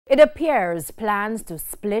It appears plans to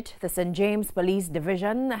split the St. James Police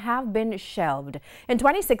Division have been shelved. In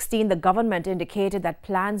 2016, the government indicated that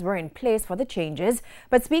plans were in place for the changes,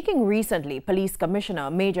 but speaking recently, Police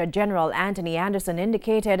Commissioner Major General Anthony Anderson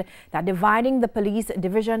indicated that dividing the police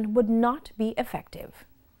division would not be effective.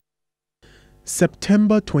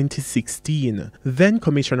 September 2016, then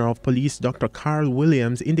Commissioner of Police Dr. Carl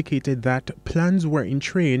Williams indicated that plans were in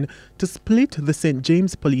train to split the St.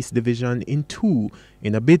 James Police Division in two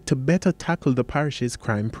in a bid to better tackle the parish's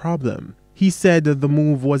crime problem. He said the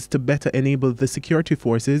move was to better enable the security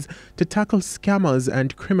forces to tackle scammers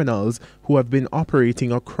and criminals who have been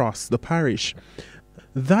operating across the parish.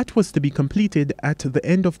 That was to be completed at the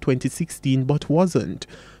end of 2016 but wasn't.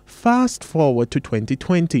 Fast forward to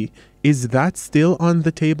 2020. Is that still on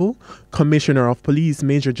the table? Commissioner of Police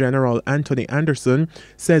Major General Anthony Anderson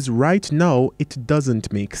says right now it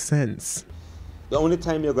doesn't make sense. The only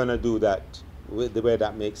time you're going to do that with the way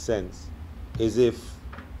that makes sense is if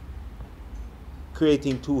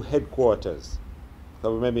creating two headquarters.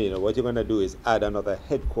 So remember, what you're going to do is add another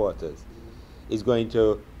headquarters. Is going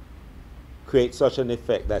to create such an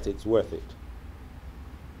effect that it's worth it.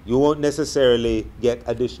 You won't necessarily get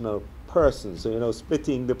additional persons, so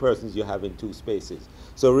splitting the persons you have in two spaces.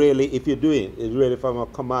 So really, if you're doing it, it's really from a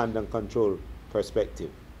command and control perspective.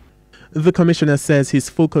 The commissioner says his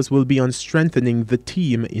focus will be on strengthening the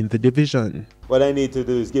team in the division. What I need to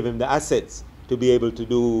do is give him the assets to be able to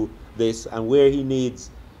do this, and where he needs,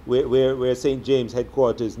 where St. James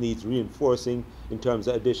headquarters needs reinforcing in terms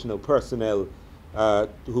of additional personnel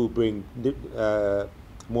who bring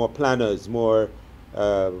more planners, more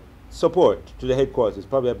support to the headquarters,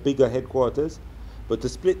 probably a bigger headquarters, but to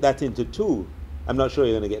split that into two, I'm not sure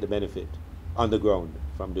you're going to get the benefit on the ground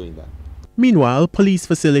from doing that. Meanwhile, police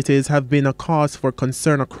facilities have been a cause for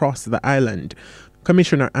concern across the island.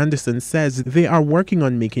 Commissioner Anderson says they are working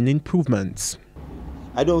on making improvements.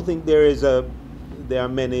 I don't think there are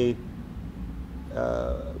many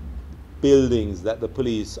buildings that the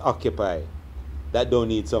police occupy that don't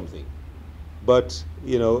need something. But,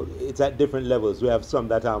 it's at different levels. We have some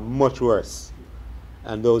that are much worse.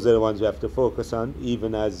 And those are the ones we have to focus on,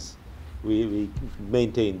 even as we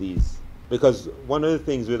maintain these. Because one of the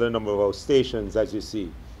things with a number of our stations, as you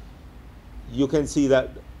see, you can see that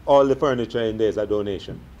all the furniture in there is a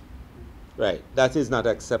donation. Right, that is not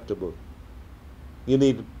acceptable. You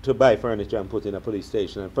need to buy furniture and put in a police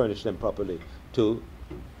station and furnish them properly to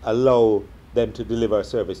allow them to deliver a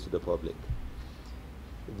service to the public.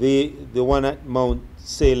 The one at Mount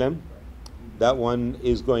Salem, that one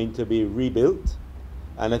is going to be rebuilt,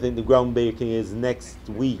 and I think the groundbreaking is next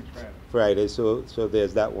week, Friday, so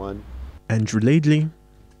there's that one. Andrew Laidley,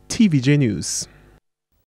 TVJ News.